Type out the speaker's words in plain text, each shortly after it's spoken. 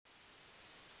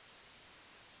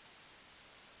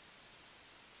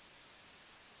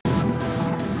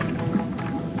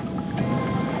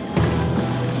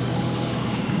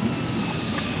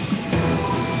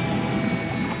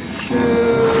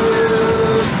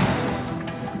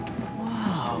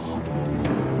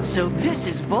So this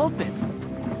is Vulpin.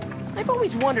 I've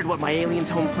always wondered what my aliens'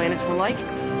 home planets were like.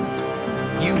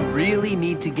 You really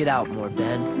need to get out more,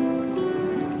 Ben.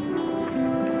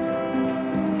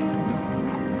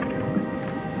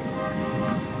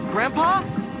 Grandpa?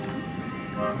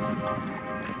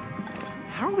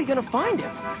 How are we gonna find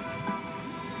him?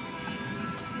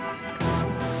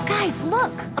 Guys,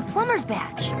 look! A plumber's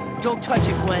badge. Don't touch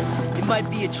it, Gwen. It might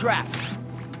be a trap.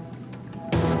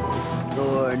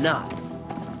 Or not.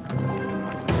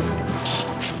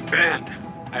 Ben,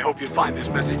 I hope you find this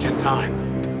message in time.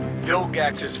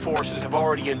 Vilgax's forces have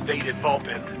already invaded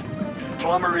Vulpin.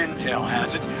 Plumber intel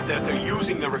has it that they're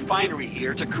using the refinery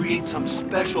here to create some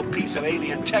special piece of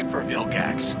alien tech for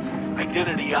Vilgax.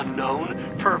 Identity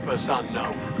unknown, purpose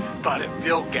unknown. But if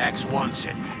Vilgax wants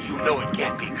it, you know it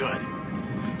can't be good.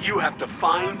 You have to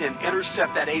find and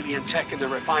intercept that alien tech in the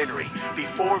refinery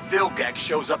before Vilgax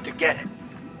shows up to get it.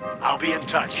 I'll be in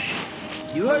touch.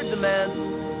 You heard the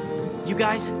man. You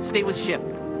guys, stay with ship.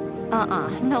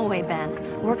 No way,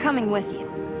 Ben. We're coming with you.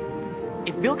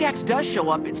 If Vilgax does show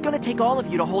up, it's gonna take all of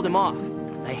you to hold him off.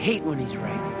 I hate when he's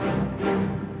right.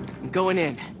 I'm going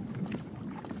in.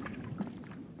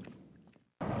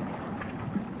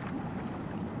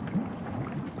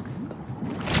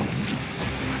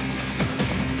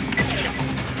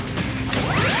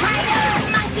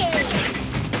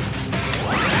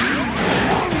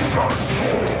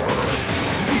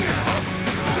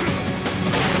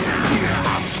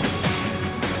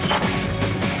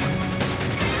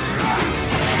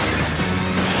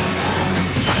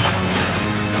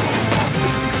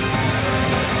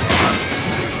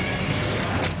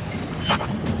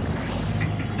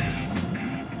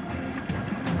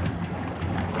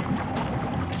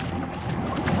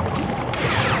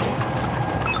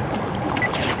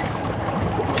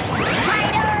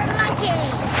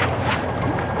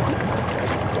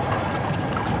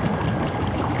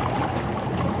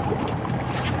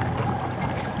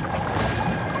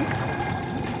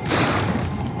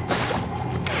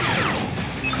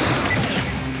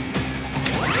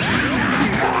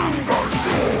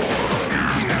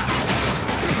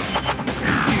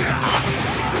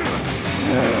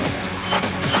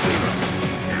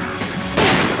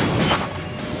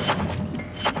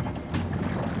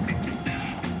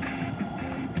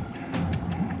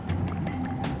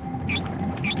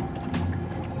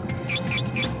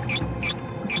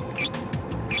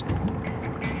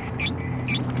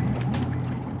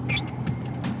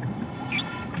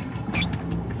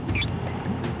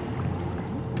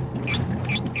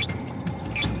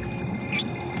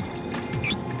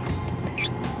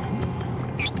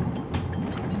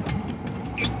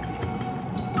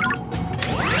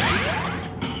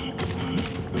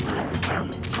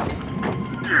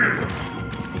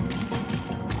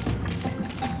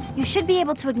 You should be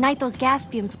able to ignite those gas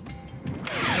fumes.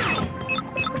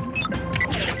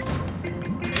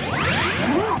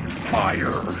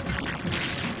 Fire!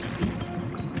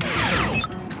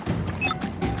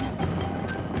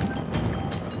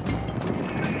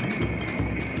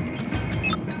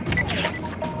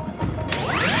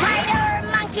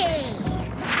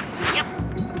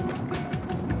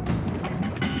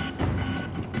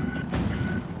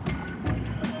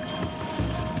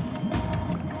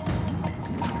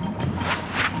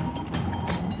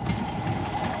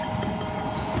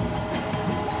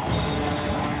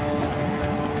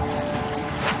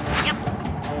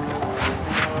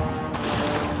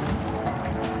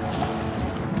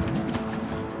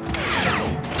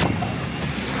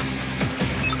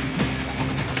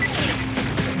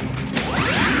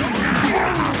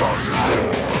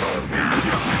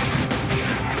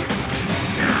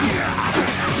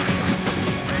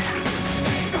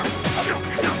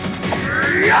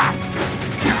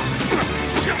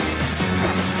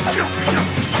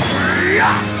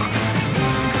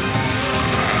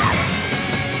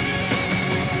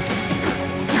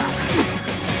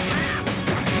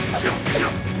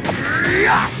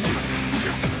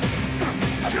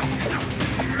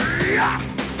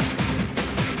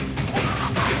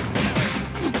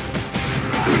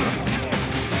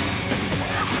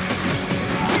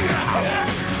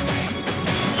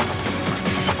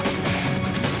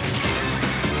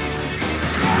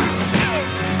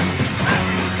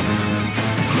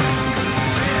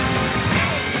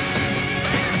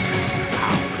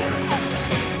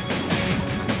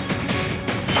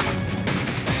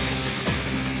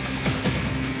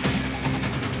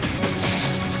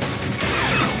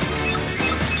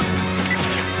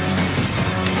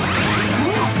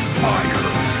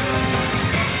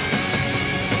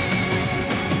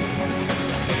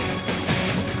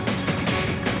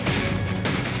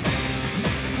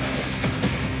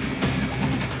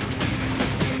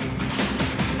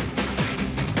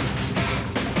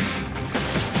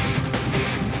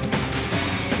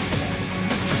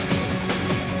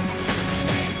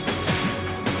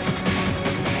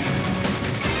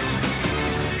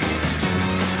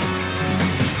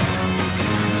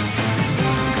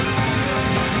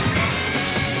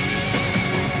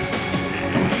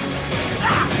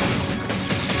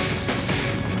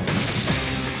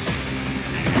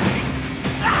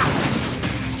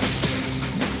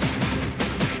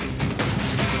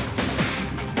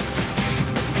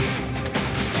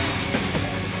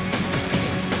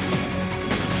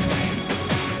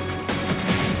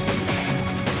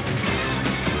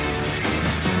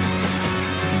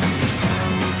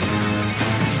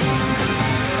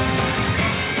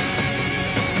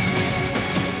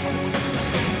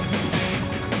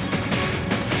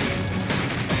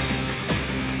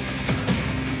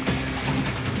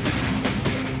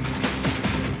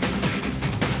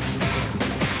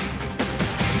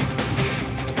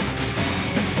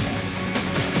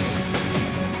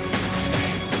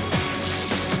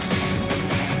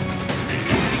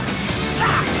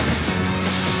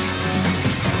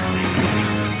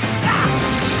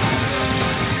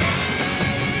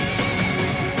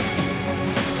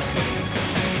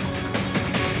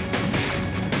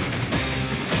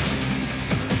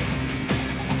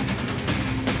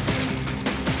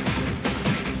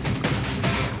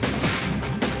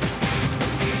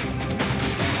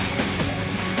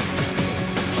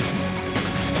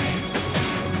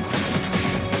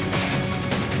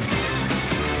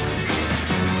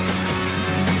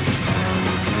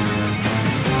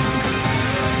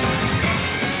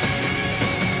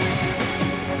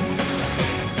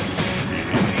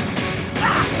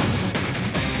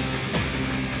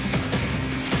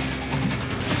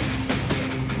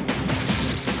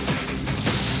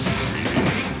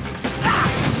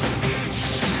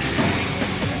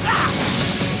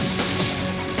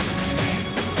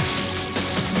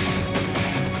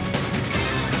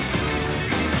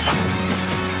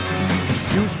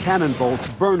 Cannon Bolt's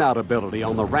burnout ability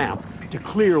on the ramp to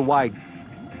clear wide...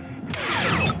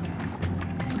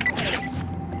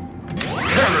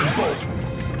 Cannon Bolt